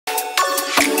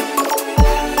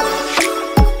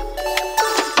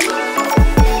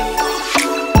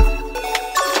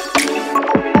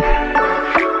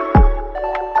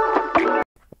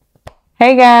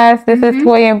Hey guys, this is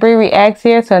Toy and Bree Reacts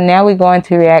here, so now we're going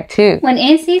to react to When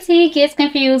NCT gets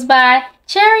confused by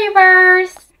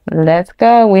Cherryverse. Let's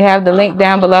go. We have the link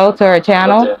down below to her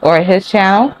channel or his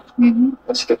channel.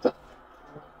 맛있겠다.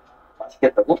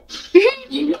 맛있겠다고?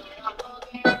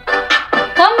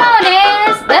 Come on,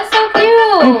 Ass. That's so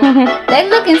cute. They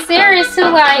looking serious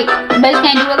too, like, but you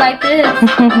can't do it like this.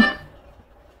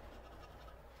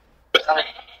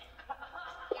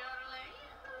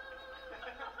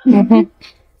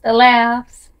 The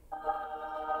laughs.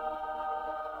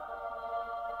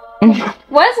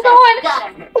 What's going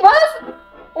on?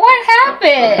 What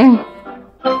happened?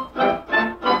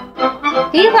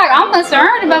 He's like, I'm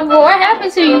concerned about what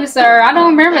happened to you, sir. I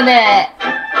don't remember that.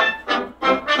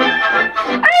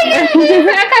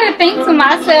 I gotta think to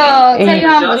myself. Tell you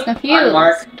I was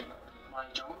confused.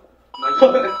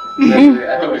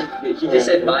 He just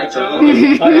said my Joe.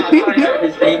 His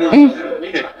name is.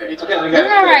 It's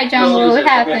alright, Jungle. It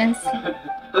happens.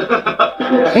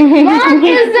 Mark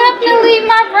is definitely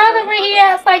my brother when he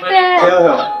acts like that.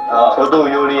 저도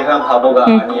요리한 바보가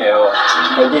아니에요.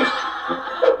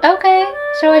 Okay,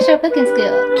 show us your cooking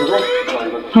skill.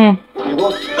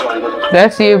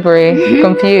 That's you, Bree.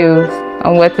 Confused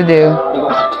on what to do.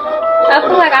 I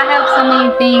feel like I have so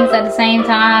many things at the same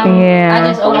time. Yeah. I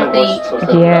just overthink.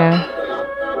 Yeah.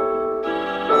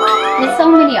 There's so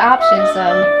many options,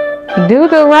 though. Do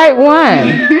the right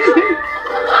one.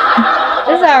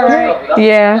 It's alright.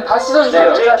 Yeah.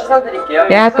 제가 시사 드릴게요.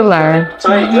 You have to learn.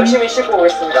 저희 열심히 씻고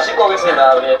오겠습니다. 씻고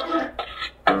오겠습니다, 우리.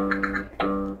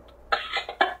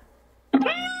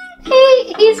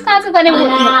 He's contemplating which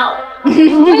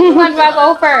one do I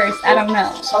go first? I don't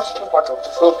know. 30분밖에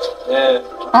없어서. 네.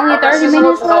 Only 30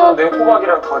 minutes though? 내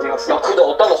호박이랑 다 익었어. 야, 근데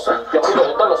어디다 넣었어? 야, 근데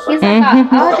어디다 넣었어? He's like,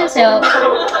 I'll just help.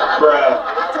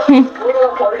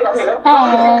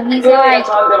 Oh, he's like,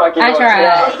 I tried.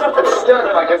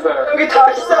 진짜한테 맡겼어요. 여기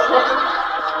다 있어.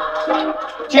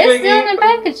 It's still in the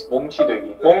package.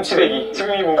 몸치대기. 몸치대기.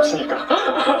 지금이 몸치니까.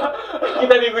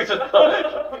 기다리고 있었다.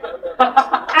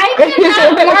 I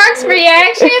cannot Mark's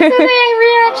reaction to that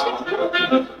reaction.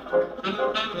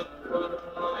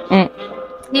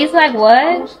 He's like,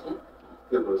 what?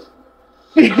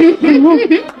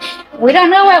 We don't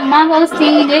know what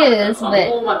mangosteen is,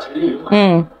 but.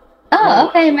 Oh,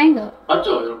 okay, mango.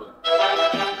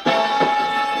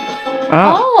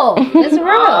 Oh, it's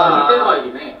real.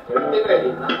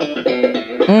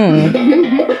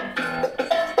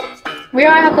 We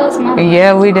all have those moments.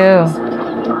 Yeah, we do.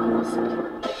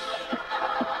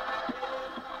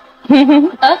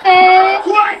 Okay.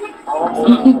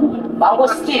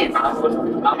 망고스틴.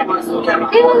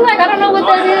 He was like, I don't know what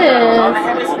that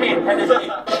is.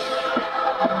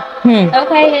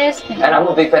 Okay, yes. And I'm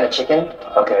a big fan of chicken.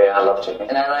 Okay, I love chicken.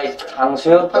 And I like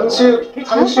탕수육.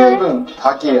 탕수육은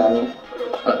닭이 아닌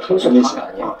탕수육이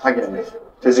아니야. 닭이 아니야.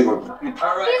 돼지고기. He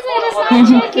said it's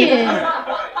not chicken.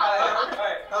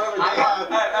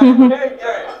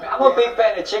 I'm a big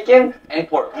fan of chicken and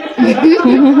pork.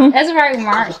 That's right,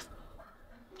 Mark.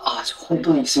 아, 저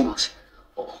혼돈 있으면 하세요.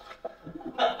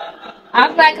 I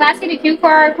was like, can I see the cue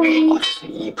card, please?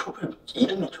 이 프로그램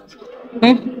이름이 좀.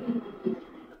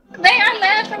 They are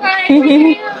laughing like,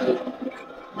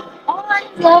 oh, I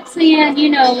love seeing, you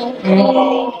know.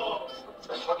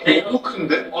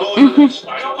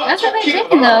 That's a big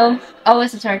chicken, though. Oh,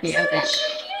 it's a turkey. Okay.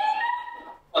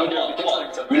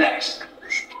 Relax.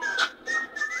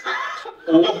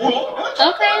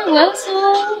 Okay, well,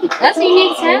 so that's a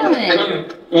unique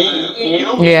talent.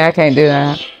 Yeah, I can't do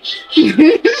that.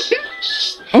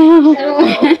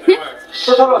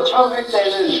 서로 처음 할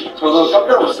때는 저도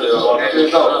깜짝 놀랐어요.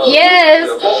 그래서 Yes.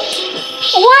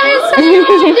 What is Sam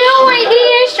doing? He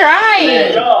is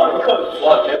trying. 와,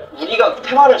 우리가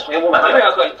테마를 정해보면 안 돼요?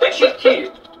 약간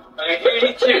NCT.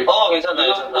 NCT. 괜찮다,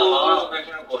 괜찮다.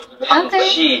 괜찮을 것 같은데. Okay.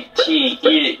 NCT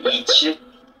 127.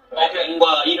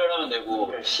 N과 1을 하면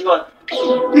되고, C와. He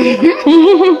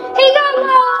got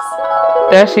lost.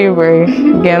 That's you, Bree.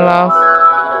 Getting lost.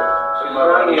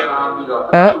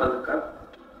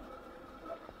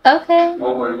 Okay.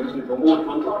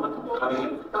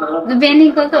 Then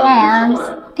he goes to arms.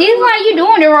 He's like, you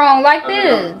doing it wrong, like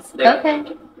this. Okay.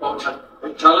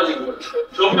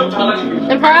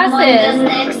 The process.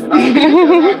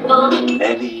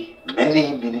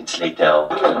 Many minutes later.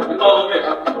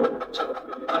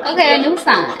 Okay, a new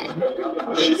sign.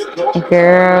 They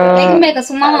Girl. can make a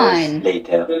swan.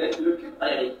 Later.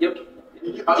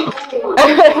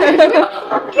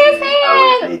 His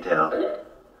hand. Later.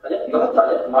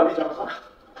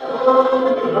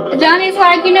 Johnny's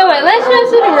like, you know what? Let's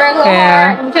just do the regular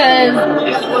Yeah. heart because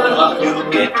You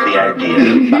get the idea.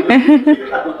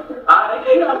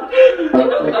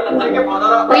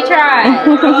 We tried.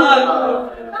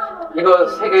 이거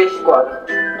 3개 씻고 와줘.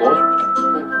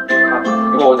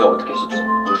 이거 어디 어떻게 씻지?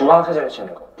 중앙 세제를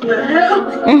씻는 거.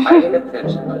 아이레프트를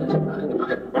씻는 거 아니지?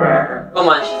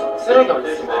 이거만 씻어. 쓰레기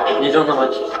어디 있어? 이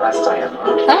정도만 씻어. 알았어요.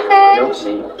 Okay.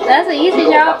 역시. That's an easy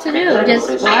job to do.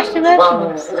 Just wash the 중앙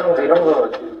vegetables. 세정도 이런 거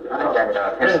하는 게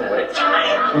아니라 대신 물에.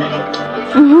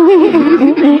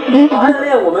 暗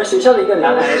恋我们学校的一个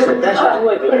男孩子，但是因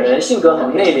为本人性格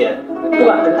很内敛，不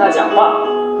敢跟他讲话，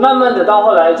慢慢的到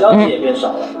后来交集也变少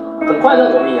了。很快呢，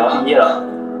我们也要毕业了，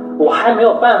我还没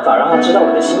有办法让他知道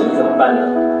我的心意，怎么办呢？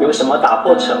有什么打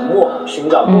破沉默、寻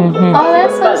找共同的 Oh,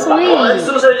 that's so 办法？ sweet.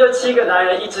 宿舍就7个男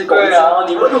人，1只狗，然后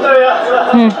你们对啊。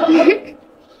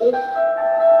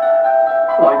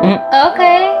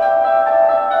 Okay.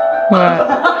 Right.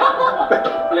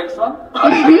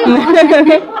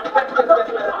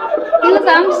 He was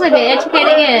I'm just like an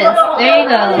educated guess. There you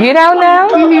go. You don't know?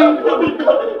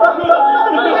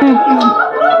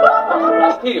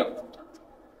 스테리오.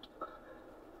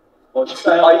 이거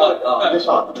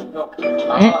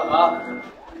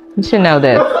You should know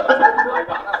this.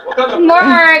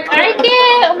 Mark, I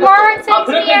can't. Mark takes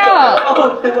me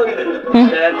out.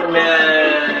 배트맨,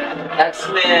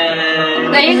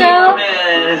 엑스맨. There you go.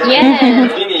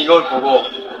 Yes. 우린이 이걸 보고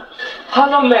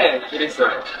할로맨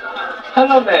이랬어요.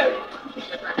 할로맨.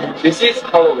 This is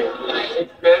Halloween.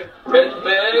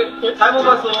 맨 잘못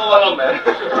봤어 할로맨.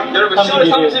 여러분 10월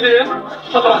 30일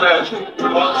할로맨.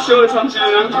 10월 30일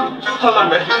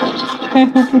할로맨.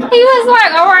 He was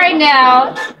like, all right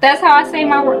now. That's how I say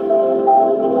my word.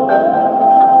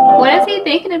 What is he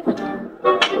thinking of?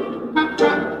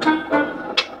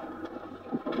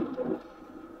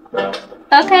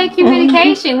 Okay,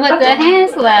 communication with the hand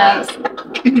slaps.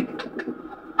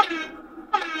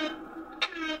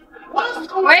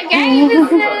 What game is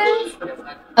this?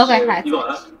 Okay, hi. 이거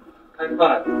알아?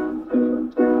 한판.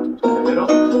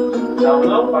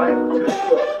 다운로드 파일.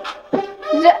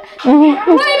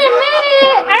 Wait a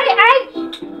minute!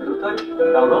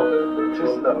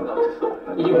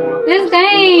 This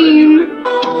game.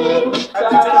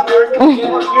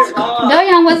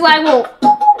 Doyoung was like, well,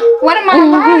 what am I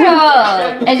part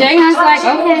of? And Jaehyun's like,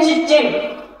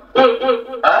 okay.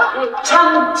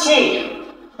 참치,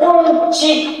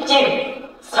 꽁치찜,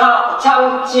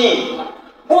 사창치,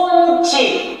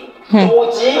 꽁치,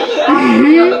 뭐지?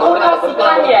 돈가스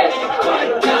파니에,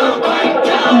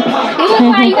 He was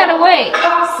like, you gotta wait.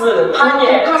 가스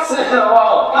파니에, 가스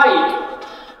파이.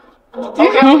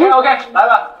 OK， 来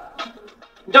吧，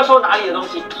你就说哪里的东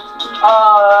西。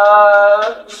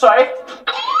水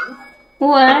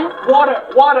What?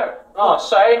 ，water，哦，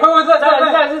水。会不会在的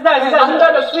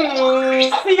sea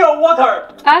water。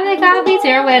 I think I'll be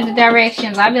terrible at the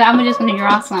directions. I'm just gonna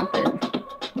draw something.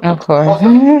 Of course.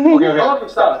 Wait,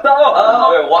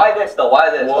 why this though? Why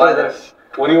this? Why this?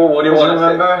 What do you want to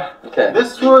remember? say? Okay.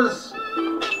 This was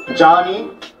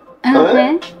Johnny,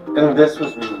 Okay. and this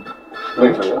was me.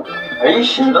 Wait for you. Are you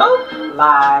sure?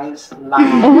 Lies. They're like,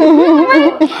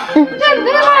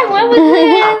 what was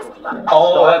this?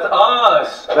 Oh, that's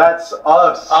us. That's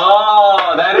us.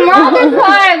 Oh, that is. Mark is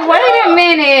like, wait a It's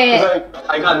minute. like,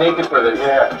 I got naked for this.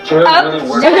 yeah. Oh, really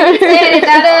work. Johnny said it,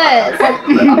 not us.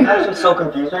 I'm actually so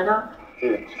confused right now.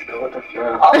 Dude, what the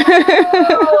fuck?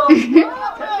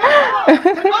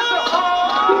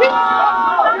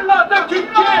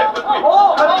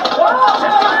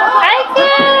 I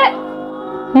can't.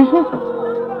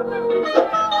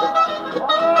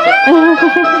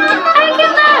 I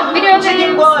cannot. Video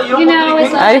games, you know,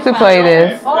 it's I used to play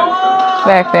this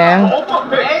back then.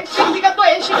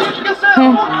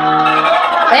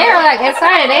 they are like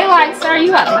excited. They like, sir,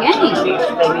 you out the game.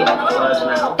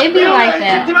 It be like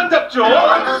that.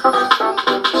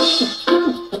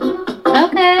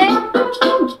 Okay.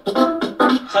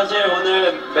 사실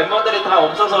오늘 멤버들이 다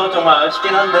없어서 정말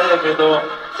아쉽긴 한데 그래도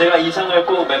제가 이 상을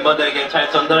꼭 멤버들에게 잘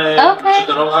전달해 오케이.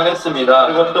 주도록 하겠습니다.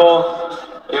 그리고 또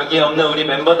여기 없는 우리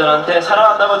멤버들한테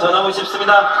사랑한다고 전하고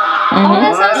싶습니다. Oh,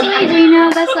 that's so sweet, Gino.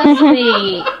 That's so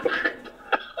sweet.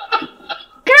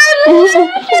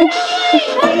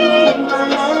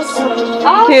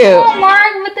 Oh, Cute.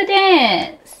 Mark with the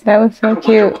dance. That was so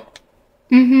cute.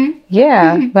 Mm-hmm.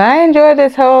 Yeah, but I enjoyed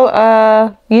this whole,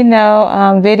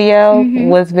 video.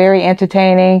 Was very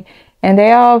entertaining, and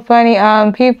they all funny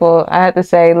people. I have to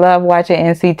say, love watching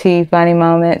NCT funny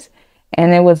moments,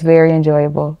 and it was very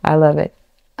enjoyable. I love it.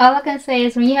 All I can say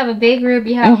is when you have a big group,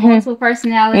 you have multiple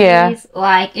personalities. Yeah.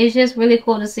 Like, it's just really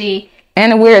cool to see.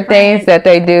 And the weird things that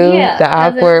they do, Yeah, the 'cause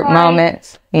it's awkward like,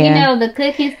 moments. Yeah. You know, the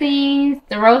cooking scenes,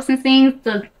 the roasting scenes,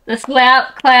 the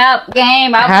slap, clap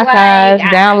game. I High was fives,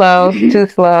 like, down low, too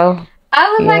slow.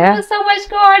 I was like, there's so much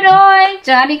going on.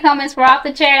 Johnny comments were off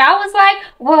the chain. I was like,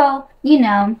 well, you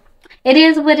know, it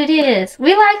is what it is.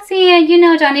 We like seeing, you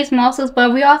know, Johnny's muscles,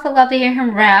 but we also love to hear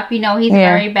him rap. You know, he's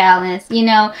very balanced. You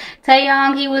know,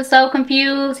 Taeyong, he was so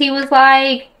confused. He was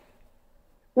like,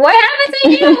 what happened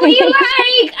to you? He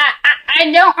like,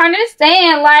 I don't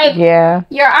understand. Like,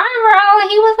 your eyebrow. And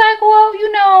he was like, well,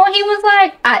 you know, he was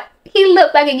like, he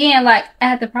looked back again, like, I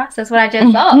had to process what I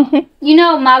just saw. You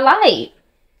know, my life.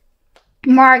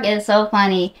 Mark is so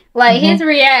funny. Like, his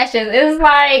reactions, it's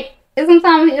like,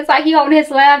 sometimes it's like he holding his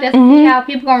laugh just to see how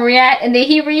people gonna react, and then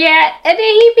he react, and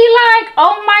then he be like,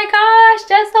 oh my gosh,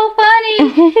 that's so funny.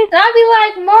 And I'll be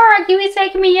like, Mark, you be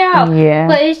taking me out.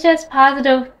 But it's just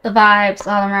positive vibes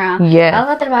all around. I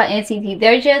love that about NCT.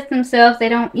 They're just themselves. They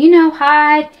don't, you know,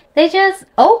 hide. They just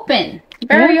open.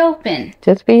 Very open.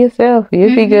 Just be yourself.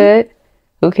 You'll be good.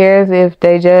 Who cares if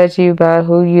they judge you by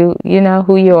who you know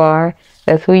who you are.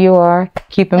 That's who you are.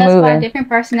 Keep it moving. That's why different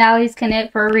personalities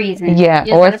connect for a reason.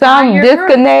 Or some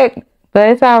disconnect, but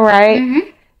it's all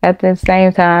right at the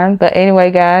same time. But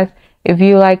anyway, guys, if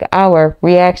you like our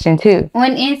reaction too,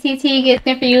 when NCT gets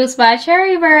confused by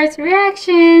Cherry Bird's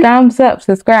reaction, thumbs up,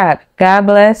 subscribe. God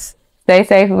bless. Stay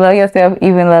safe. Love yourself.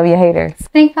 Even love your haters.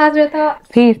 Think positive thoughts.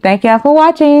 Peace. Thank y'all for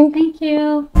watching. Thank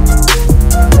you.